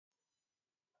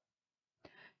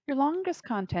Your longest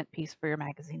content piece for your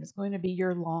magazine is going to be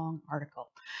your long article.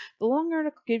 The long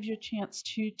article gives you a chance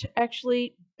to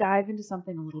actually dive into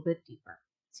something a little bit deeper.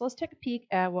 So let's take a peek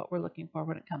at what we're looking for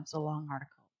when it comes to a long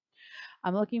article.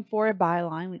 I'm looking for a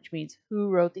byline, which means who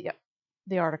wrote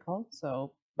the article.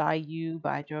 So by you,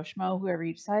 by Joe Schmo, whoever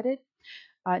you decided.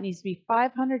 It needs to be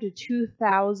 500 to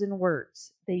 2,000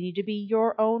 words. They need to be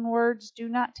your own words. Do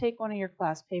not take one of your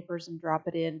class papers and drop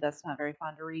it in. That's not very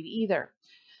fun to read either.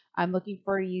 I'm looking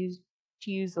for to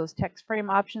use those text frame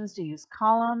options, to use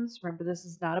columns. Remember, this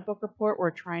is not a book report.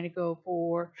 We're trying to go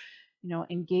for,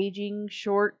 engaging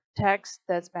short text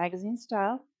that's magazine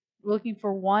style. We're looking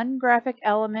for one graphic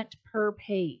element per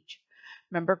page.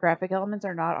 Remember, graphic elements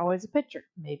are not always a picture.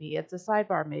 Maybe it's a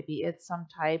sidebar. Maybe it's some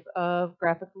type of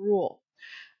graphic rule.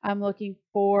 I'm looking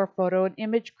for photo and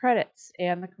image credits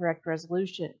and the correct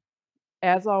resolution.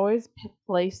 As always,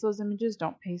 place those images,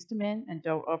 don't paste them in, and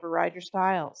don't override your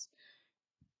styles.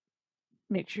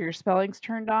 Make sure your spelling's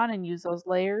turned on and use those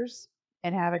layers,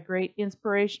 and have a great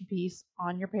inspiration piece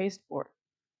on your pasteboard.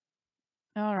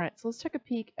 All right, so let's take a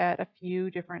peek at a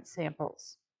few different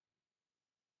samples.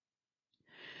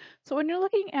 So when you're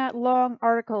looking at long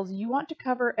articles, you want to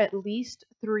cover at least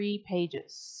 3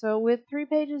 pages. So with 3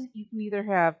 pages, you can either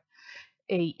have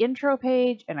a intro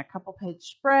page and a couple page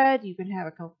spread. You can have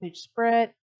a couple page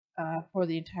spread for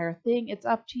the entire thing. It's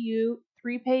up to you.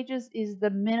 3 pages is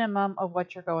the minimum of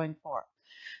what you're going for.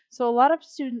 So a lot of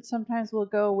students sometimes will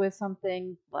go with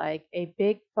something like a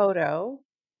big photo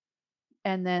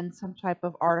and then some type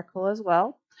of article as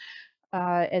well,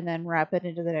 and then wrap it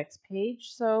into the next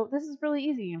page. So this is really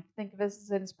easy. You think of this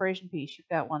as an inspiration piece. You've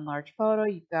got one large photo,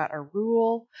 you've got a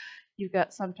rule, you've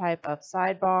got some type of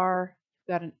sidebar,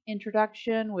 you've got an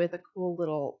introduction with a cool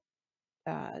little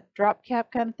drop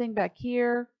cap kind of thing back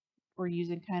here. We're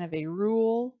using kind of a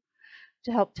rule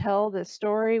to help tell this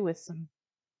story with some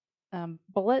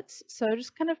bullets. So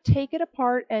just kind of take it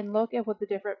apart and look at what the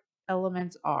different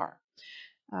elements are.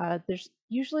 There's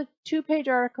usually 2-page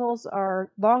articles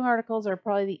or long articles are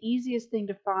probably the easiest thing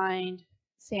to find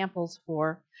samples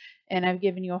for. And I've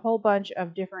given you a whole bunch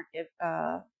of different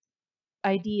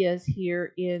ideas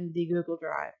here in the Google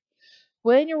Drive.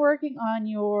 When you're working on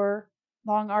your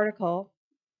long article,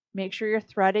 make sure you're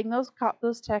threading those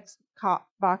text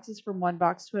boxes from one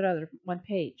box to another, one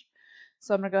page.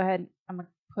 So I'm going to go ahead and I'm going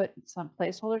to put some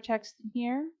placeholder text in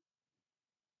here.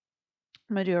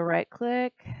 I'm going to do a right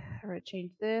click. I'm going to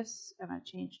change this. I'm going to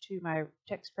change to my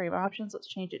text frame options. Let's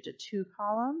change it to 2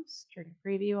 columns. Turn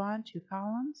preview on, 2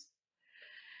 columns.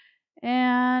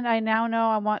 And I now know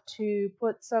I want to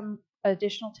put some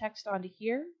additional text onto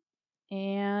here.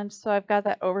 And so I've got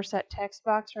that overset text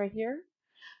box right here.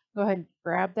 Go ahead and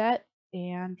grab that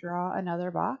and draw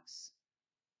another box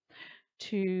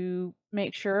to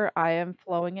make sure I am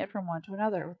flowing it from one to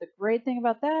another. The great thing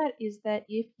about that is that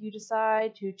if you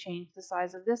decide to change the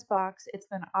size of this box, it's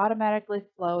going to automatically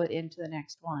flow it into the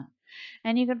next one.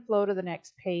 And you can flow to the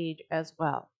next page as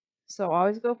well. So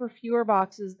always go for fewer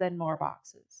boxes than more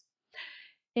boxes.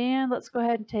 And let's go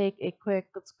ahead and take a quick,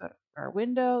 let's go to our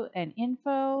window and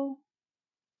info.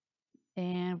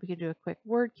 And we can do a quick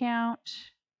word count.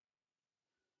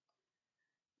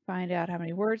 Find out how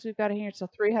many words we've got in here. So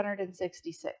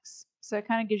 366. So it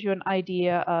kind of gives you an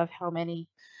idea of how many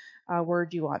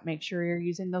words you want. Make sure you're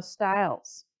using those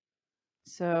styles.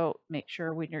 So make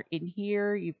sure when you're in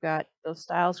here, you've got those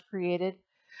styles created.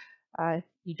 If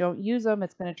you don't use them,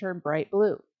 it's going to turn bright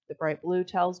blue. The bright blue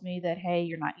tells me that, hey,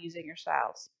 you're not using your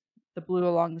styles. The blue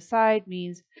along the side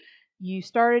means you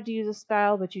started to use a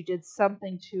style, but you did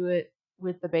something to it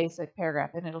with the basic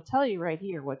paragraph. And it'll tell you right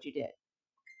here what you did.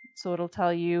 So it'll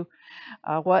tell you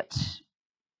what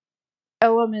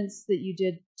elements that you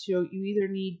did. So you either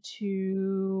need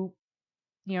to,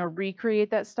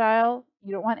 recreate that style.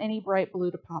 You don't want any bright blue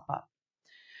to pop up.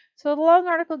 So the long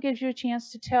article gives you a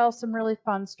chance to tell some really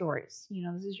fun stories.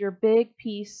 This is your big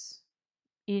piece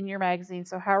in your magazine.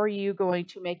 So how are you going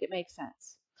to make it make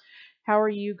sense? How are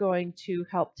you going to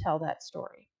help tell that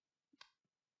story?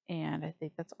 And I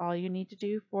think that's all you need to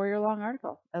do for your long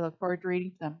article. I look forward to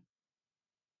reading them.